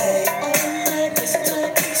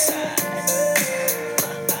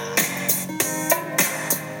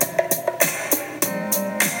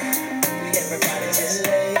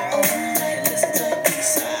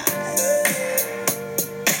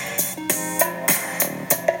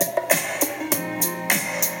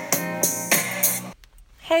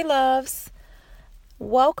Hey, loves.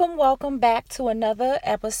 Welcome back to another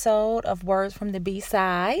episode of Words from the B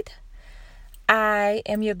Side. I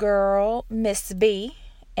am your girl, Miss B,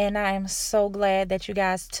 and I am so glad that you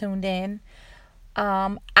guys tuned in.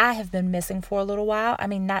 I have been missing for a little while. I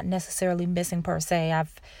mean, not necessarily missing per se.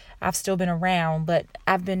 I've still been around, but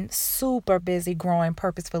I've been super busy growing,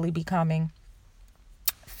 purposefully becoming.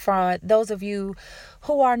 For those of you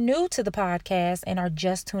who are new to the podcast and are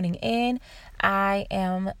just tuning in, I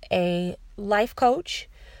am a life coach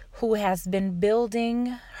who has been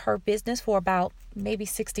building her business for about maybe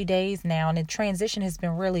 60 days now. And the transition has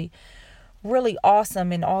been really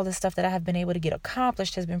awesome. And all the stuff that I have been able to get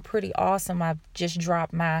accomplished has been pretty awesome. I've just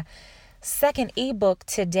dropped my second ebook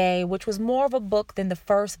today, which was more of a book than the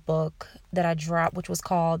first book that I dropped, which was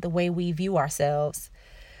called The Way We View Ourselves,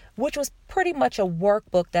 which was pretty much a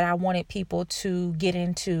workbook that I wanted people to get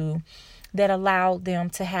into that allowed them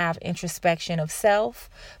to have introspection of self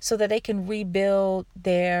so that they can rebuild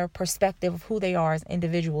their perspective of who they are as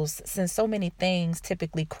individuals, since so many things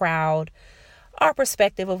typically crowd our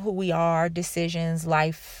perspective of who we are, decisions,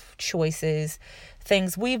 life choices,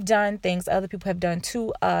 things we've done, things other people have done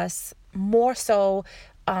to us, more so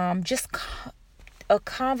just a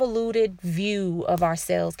convoluted view of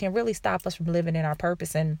ourselves can really stop us from living in our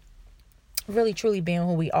purpose and really truly being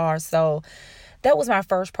who we are. So that was my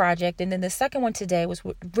first project. And then the second one today was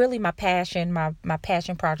really my passion, my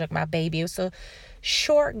passion project, my baby. It was a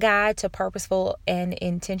short guide to purposeful and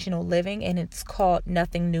intentional living, and it's called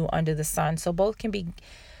Nothing New Under the Sun. So both can be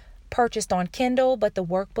purchased on Kindle, but the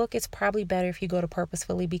workbook is probably better if you go to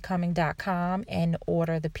purposefullybecoming.com and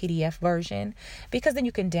order the PDF version, because then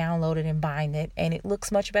you can download it and bind it, and it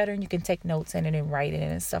looks much better, and you can take notes in it and write it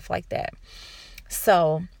and stuff like that.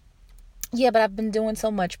 So yeah, but I've been doing so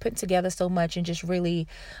much, putting together so much, and just really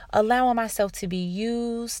allowing myself to be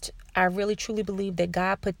used. I really truly believe that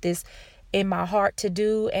God put this in my heart to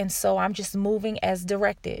do, and so I'm just moving as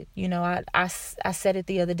directed. I said it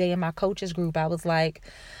the other day in my coaches group. I was like,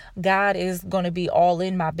 God is going to be all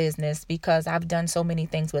in my business because I've done so many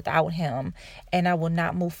things without him, and I will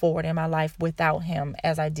not move forward in my life without him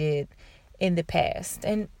as I did in the past.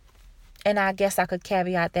 And I guess I could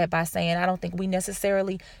caveat that by saying I don't think we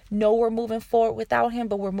necessarily know we're moving forward without him,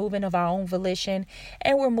 but we're moving of our own volition,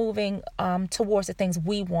 and we're moving towards the things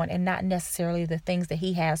we want and not necessarily the things that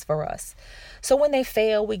he has for us. So when they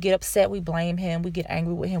fail, we get upset, we blame him, we get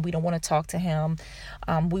angry with him, we don't want to talk to him.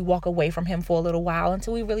 We walk away from him for a little while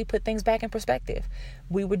until we really put things back in perspective.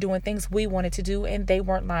 We were doing things we wanted to do, and they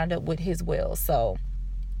weren't lined up with his will. So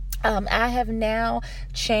I have now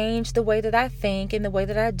changed the way that I think and the way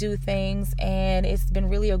that I do things, and it's been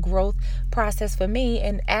really a growth process for me.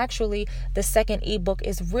 And actually, the second ebook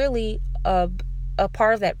is really a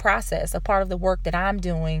part of that process, a part of the work that I'm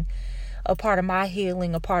doing, a part of my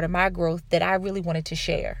healing, a part of my growth that I really wanted to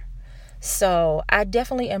share. So I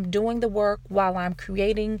definitely am doing the work while I'm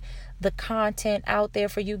creating the content out there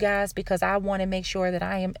for you guys, because I want to make sure that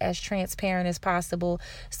I am as transparent as possible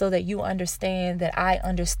so that you understand that I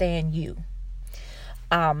understand you.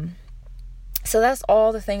 So that's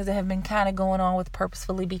all the things that have been kind of going on with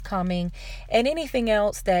Purposefully Becoming. And anything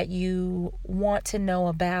else that you want to know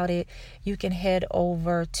about it, you can head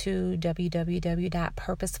over to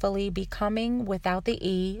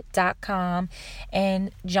www.purposefullybecoming.com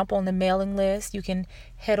and jump on the mailing list. You can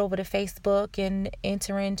head over to Facebook and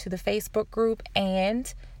enter into the Facebook group,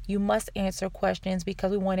 and you must answer questions because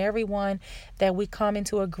we want everyone that we come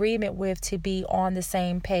into agreement with to be on the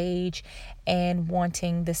same page and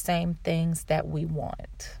wanting the same things that we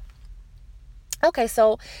want. Okay,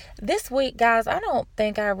 so this week, guys, I don't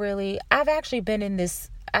think I've actually been in this.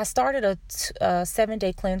 I started a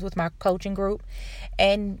 7-day cleanse with my coaching group,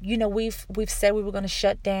 and we've said we were going to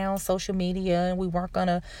shut down social media, and we weren't going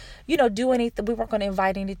to do anything. We weren't going to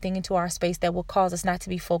invite anything into our space that will cause us not to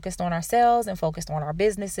be focused on ourselves and focused on our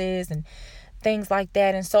businesses and things like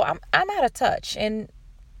that. And so I'm out of touch, and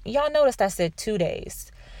y'all noticed I said 2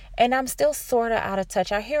 days, and I'm still sort of out of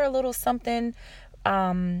touch. I hear a little something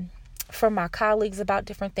from my colleagues about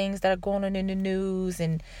different things that are going on in the news,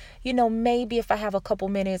 and maybe if I have a couple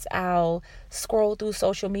minutes I'll scroll through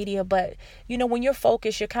social media. But when you're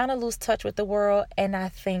focused, you kind of lose touch with the world, and I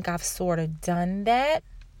think I've sort of done that.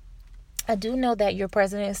 I do know that your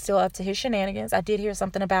president is still up to his shenanigans. I did hear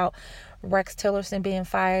something about Rex Tillerson being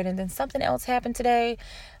fired, and then something else happened today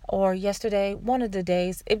or yesterday, one of the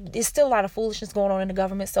days. It's still a lot of foolishness going on in the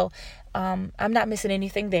government, so I'm not missing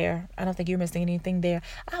anything there. I don't think you're missing anything there.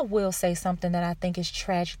 I will say something that I think is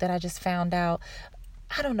tragic that I just found out.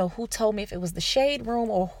 I don't know who told me, if it was the Shade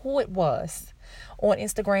Room or who it was on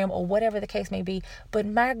Instagram or whatever the case may be, but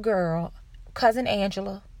my girl, cousin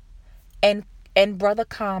Angela, and Brother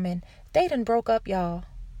Common, they done broke up, y'all.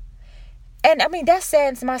 And I mean, that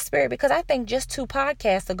saddens my spirit, because I think just 2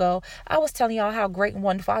 podcasts ago, I was telling y'all how great and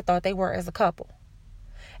wonderful I thought they were as a couple.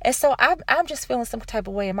 And so I'm just feeling some type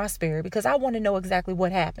of way in my spirit, because I want to know exactly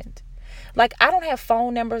what happened. Like, I don't have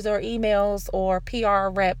phone numbers or emails or PR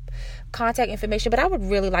rep contact information, but I would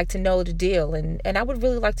really like to know the deal. And I would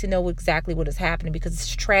really like to know exactly what is happening, because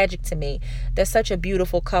it's tragic to me that such a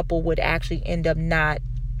beautiful couple would actually end up not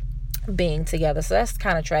being together. So that's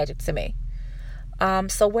kind of tragic to me.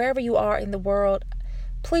 So wherever you are in the world,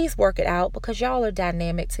 please work it out, because y'all are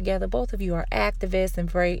dynamic together. Both of you are activists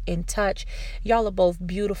and very in touch. Y'all are both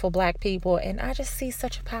beautiful Black people, and I just see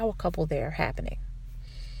such a power couple there happening.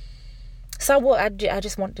 So I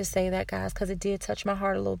just wanted to say that, guys, because it did touch my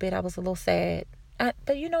heart a little bit. I was a little sad.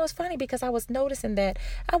 But it's funny, because I was noticing that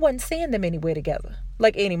I wasn't seeing them anywhere together,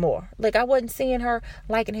 like, anymore. Like, I wasn't seeing her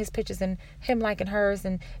liking his pictures and him liking hers,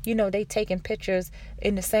 and they taking pictures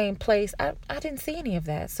in the same place. I didn't see any of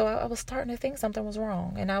that, so I was starting to think something was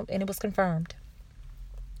wrong, and it was confirmed.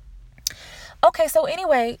 Okay, so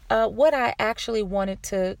anyway, what I actually wanted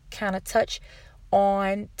to kind of touch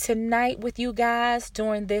on tonight with you guys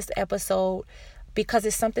during this episode, because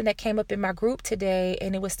it's something that came up in my group today,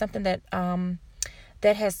 and it was something that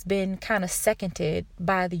that has been kind of seconded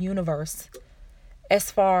by the universe, as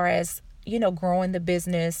far as, growing the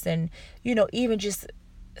business, and, even just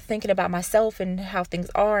thinking about myself and how things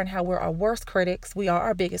are, and how we're our worst critics. We are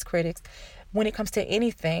our biggest critics when it comes to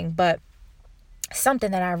anything. But something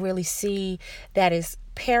that I really see that is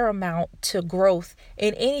paramount to growth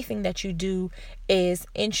in anything that you do is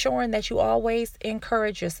ensuring that you always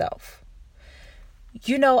encourage yourself.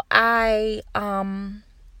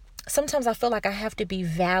 Sometimes I feel like I have to be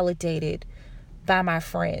validated by my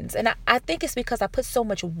friends. And I think it's because I put so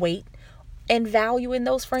much weight and value in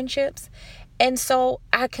those friendships. And so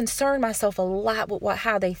I concern myself a lot with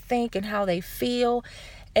how they think and how they feel.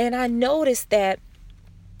 And I notice that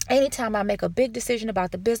anytime I make a big decision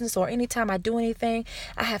about the business, or anytime I do anything,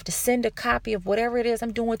 I have to send a copy of whatever it is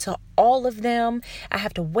I'm doing to all of them. I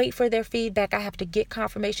have to wait for their feedback. I have to get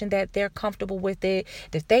confirmation that they're comfortable with it,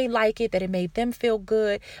 that they like it, that it made them feel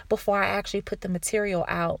good, before I actually put the material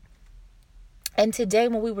out. And today,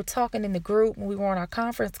 when we were talking in the group, when we were on our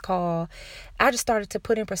conference call, I just started to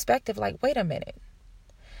put in perspective, like, wait a minute.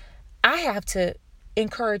 I have to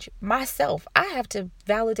encourage myself. I have to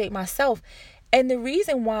validate myself. And the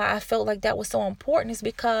reason why I felt like that was so important is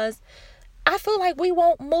because I feel like we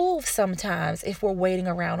won't move sometimes if we're waiting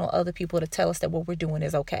around on other people to tell us that what we're doing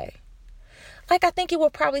is okay. Like, I think it will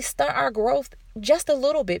probably stunt our growth just a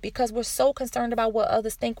little bit, because we're so concerned about what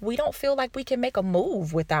others think. We don't feel like we can make a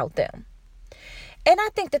move without them. And I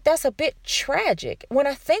think that that's a bit tragic when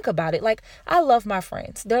I think about it. Like, I love my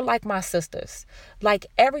friends. They're like my sisters. Like,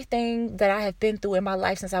 everything that I have been through in my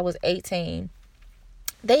life since I was 18,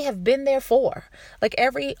 they have been there for. Like,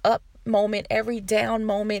 every up moment, every down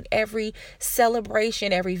moment, every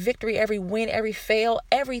celebration, every victory, every win, every fail,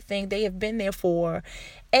 everything, they have been there for.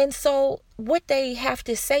 And so what they have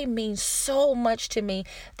to say means so much to me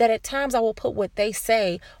that at times I will put what they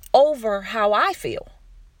say over how I feel.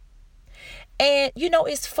 And,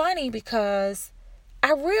 it's funny, because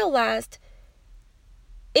I realized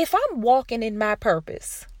if I'm walking in my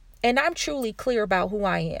purpose and I'm truly clear about who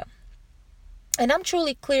I am, and I'm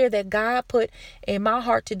truly clear that God put in my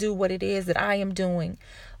heart to do what it is that I am doing,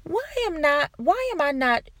 why am I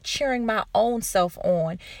not cheering my own self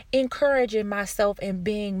on, encouraging myself, and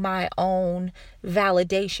being my own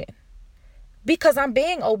validation? Because I'm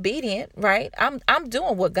being obedient, right? I'm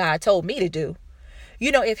doing what God told me to do.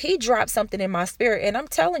 If he dropped something in my spirit, and I'm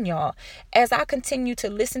telling y'all, as I continue to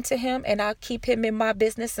listen to him, and I keep him in my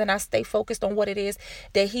business, and I stay focused on what it is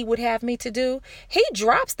that he would have me to do, he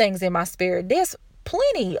drops things in my spirit. There's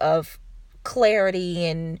plenty of clarity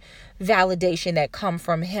and validation that come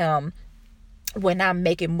from him when I'm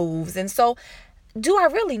making moves. And so, do I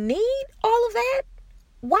really need all of that?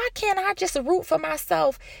 Why can't I just root for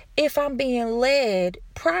myself if I'm being led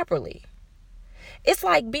properly? It's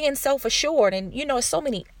like being self-assured, and it's so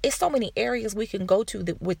many areas we can go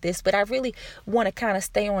to with this, but I really want to kind of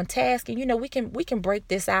stay on task, and we can break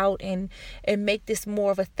this out and make this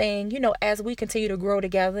more of a thing, as we continue to grow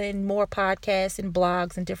together, and more podcasts and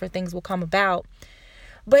blogs and different things will come about.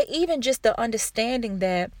 But even just the understanding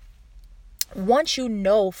that once you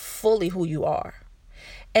know fully who you are,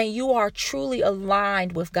 and you are truly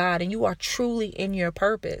aligned with God, and you are truly in your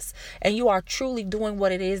purpose, and you are truly doing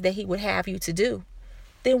what it is that he would have you to do,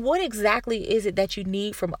 then what exactly is it that you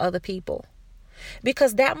need from other people?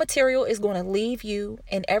 because that material is going to leave you,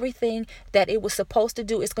 and everything that it was supposed to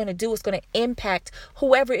do is going to impact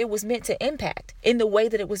whoever it was meant to impact in the way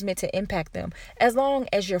that it was meant to impact them, as long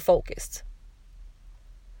as you're focused.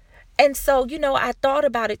 And so, I thought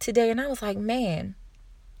about it today and I was like, man,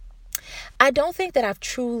 I don't think that I've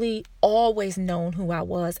truly always known who I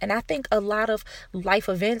was. And I think a lot of life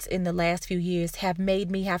events in the last few years have made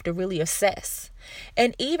me have to really assess.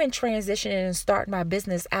 And even transitioning and starting my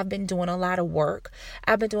business, I've been doing a lot of work.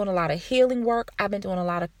 I've been doing a lot of healing work. I've been doing a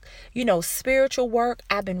lot of, spiritual work.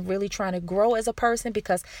 I've been really trying to grow as a person,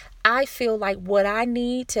 because I feel like what I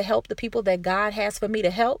need to help the people that God has for me to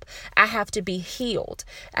help, I have to be healed.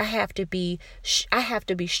 I have to be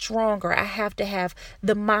stronger. I have to have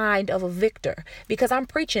the mind of a victor, because I'm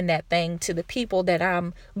preaching that thing to the people that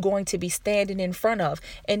I'm going to be standing in front of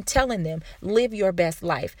and telling them, live your best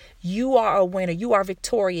life. You are a winner. You are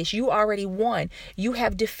victorious. You already won. You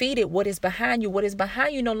have defeated what is behind you. What is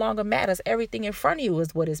behind you no longer matters. Everything in front of you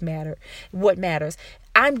is what matters.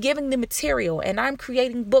 I'm giving the material, and I'm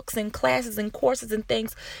creating books and classes and courses and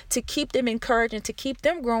things to keep them encouraged and to keep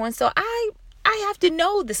them growing. So I have to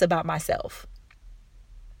know this about myself.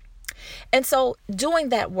 And so doing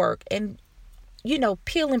that work and,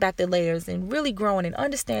 peeling back the layers and really growing and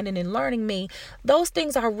understanding and learning me, those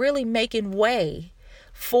things are really making way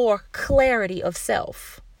for clarity of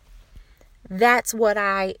self. That's what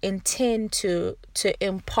I intend to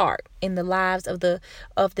impart in the lives of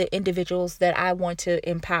the individuals that I want to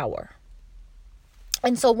empower.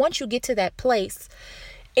 And so once you get to that place,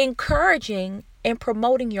 encouraging and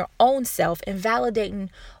promoting your own self and validating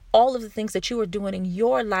all of the things that you are doing in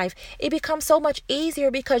your life, it becomes so much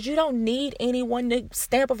easier, because you don't need anyone to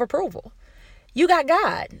stamp of approval. You got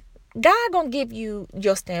God. God gonna give you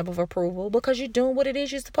your stamp of approval because you're doing what it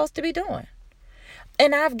is you're supposed to be doing.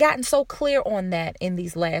 And I've gotten so clear on that in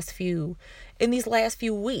these last few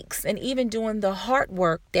weeks, and even doing the heart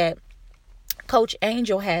work that Coach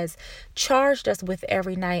Angel has charged us with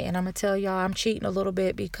every night. And I'm gonna tell y'all, I'm cheating a little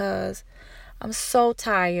bit because I'm so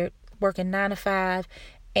tired working 9 to 5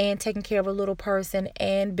 and taking care of a little person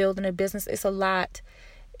and building a business. It's a lot.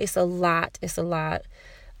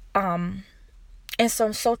 And so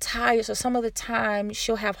I'm so tired. So some of the time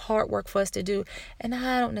she'll have hard work for us to do. And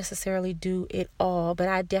I don't necessarily do it all, but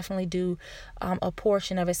I definitely do a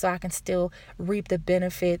portion of it, so I can still reap the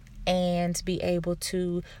benefit and be able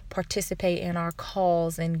to participate in our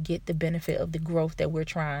calls and get the benefit of the growth that we're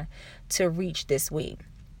trying to reach this week.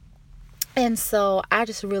 And so I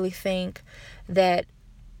just really think that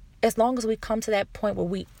as long as we come to that point where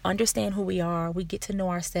we understand who we are, we get to know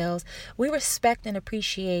ourselves, we respect and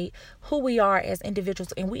appreciate who we are as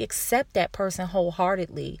individuals, and we accept that person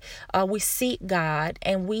wholeheartedly. We seek God,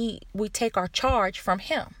 and we take our charge from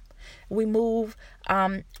Him. We move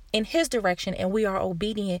in His direction, and we are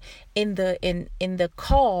obedient in the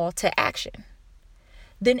call to action.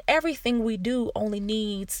 Then everything we do only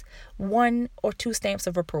needs 1 or 2 stamps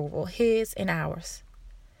of approval, His and ours.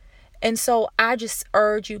 And so I just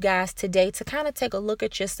urge you guys today to kind of take a look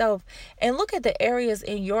at yourself and look at the areas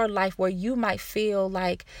in your life where you might feel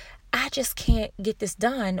like, I just can't get this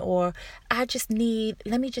done, or let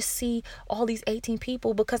me just see all these 18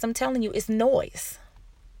 people, because I'm telling you, it's noise.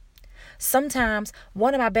 Sometimes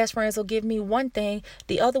one of my best friends will give me one thing,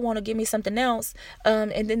 the other one will give me something else,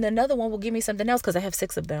 and then another one will give me something else, because I have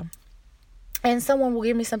 6 of them. And someone will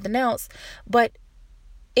give me something else, but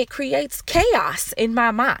it creates chaos in my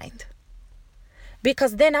mind.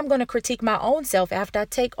 Because then I'm going to critique my own self after I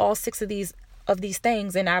take all 6 of these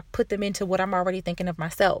things and I put them into what I'm already thinking of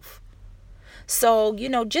myself. So,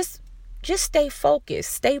 just stay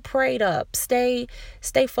focused, stay prayed up, stay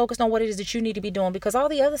focused on what it is that you need to be doing, because all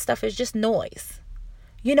the other stuff is just noise.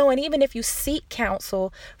 And even if you seek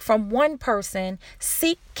counsel from one person,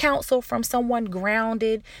 seek counsel from someone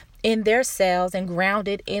grounded in their selves and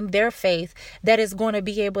grounded in their faith, that is going to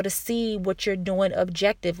be able to see what you're doing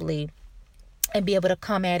objectively and be able to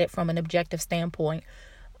come at it from an objective standpoint,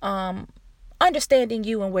 understanding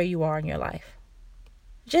you and where you are in your life.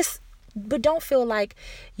 But don't feel like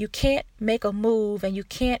you can't make a move and you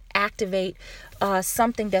can't activate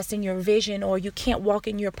something that's in your vision, or you can't walk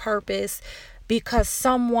in your purpose because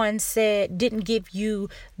someone didn't give you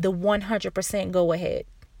the 100% go ahead.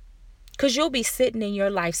 Because you'll be sitting in your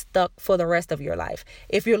life stuck for the rest of your life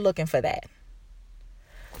if you're looking for that.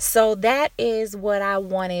 So that is what I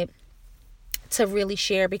wanted to really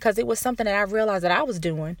share, because it was something that I realized that I was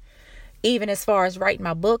doing, even as far as writing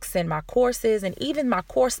my books and my courses and even my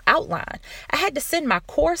course outline. I had to send my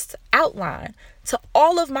course outline to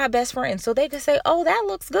all of my best friends so they could say, oh, that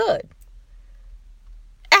looks good.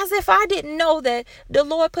 I As if I didn't know that the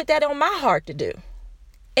Lord put that on my heart to do.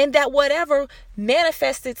 And that whatever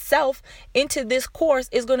manifests itself into this course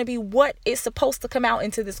is going to be what is supposed to come out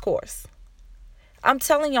into this course. I'm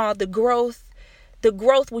telling y'all, the growth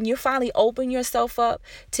when you finally open yourself up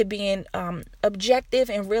to being objective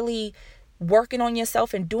and really working on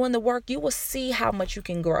yourself and doing the work, you will see how much you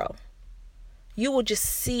can grow. You will just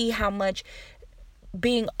see how much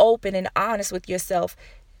being open and honest with yourself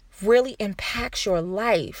really impacts your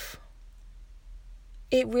life.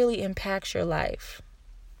 It really impacts your life.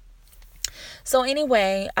 So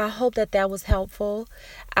anyway, I hope that was helpful.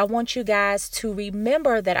 I want you guys to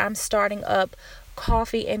remember that I'm starting up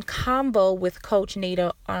Coffee and Combo with Coach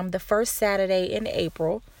Nita on the first Saturday in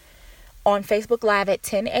April on Facebook Live at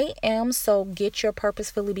 10 a.m. So get your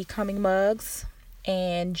Purposefully Becoming mugs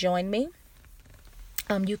and join me.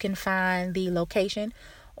 You can find the location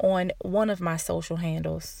on one of my social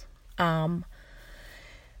handles.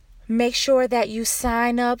 Make sure that you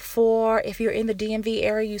sign up for, if you're in the DMV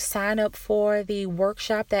area, you sign up for the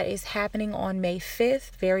workshop that is happening on May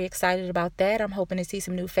 5th. Very excited about that. I'm hoping to see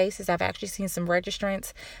some new faces. I've actually seen some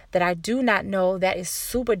registrants that I do not know. That is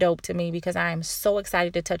super dope to me because I am so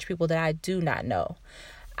excited to touch people that I do not know.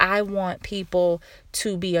 I want people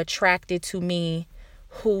to be attracted to me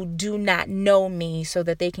who do not know me so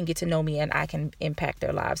that they can get to know me and I can impact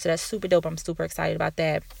their lives. So that's super dope. I'm super excited about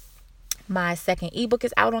that. My second ebook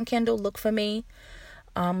is out on Kindle. Look for me.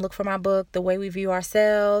 Look for my book, The Way We View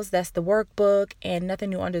Ourselves. That's the workbook. And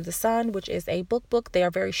Nothing New Under the Sun, which is a book. They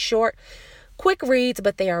are very short, quick reads,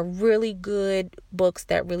 but they are really good books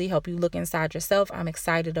that really help you look inside yourself. I'm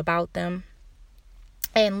excited about them.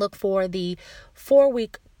 And look for the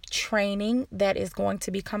 4-week training that is going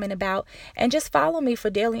to be coming about. And just follow me for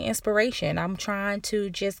daily inspiration. I'm trying to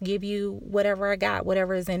just give you whatever I got,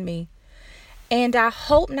 whatever is in me. And I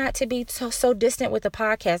hope not to be so distant with the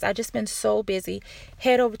podcast. I've just been so busy.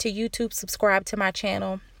 Head over to YouTube, subscribe to my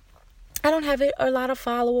channel. I don't have a lot of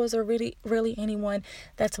followers or really anyone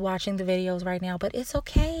that's watching the videos right now, but it's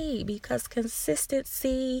okay because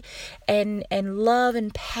consistency and love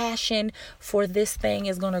and passion for this thing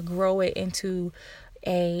is going to grow it into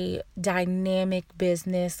a dynamic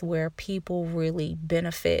business where people really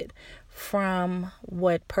benefit from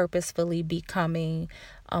what Purposefully Becoming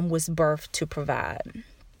was birthed to provide.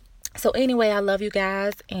 So anyway, I love you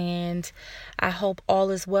guys and I hope all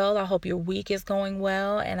is well. I hope your week is going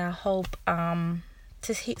well and I hope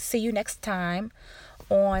to see you next time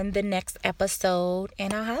on the next episode,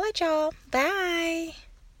 and I'll holla at y'all. Bye.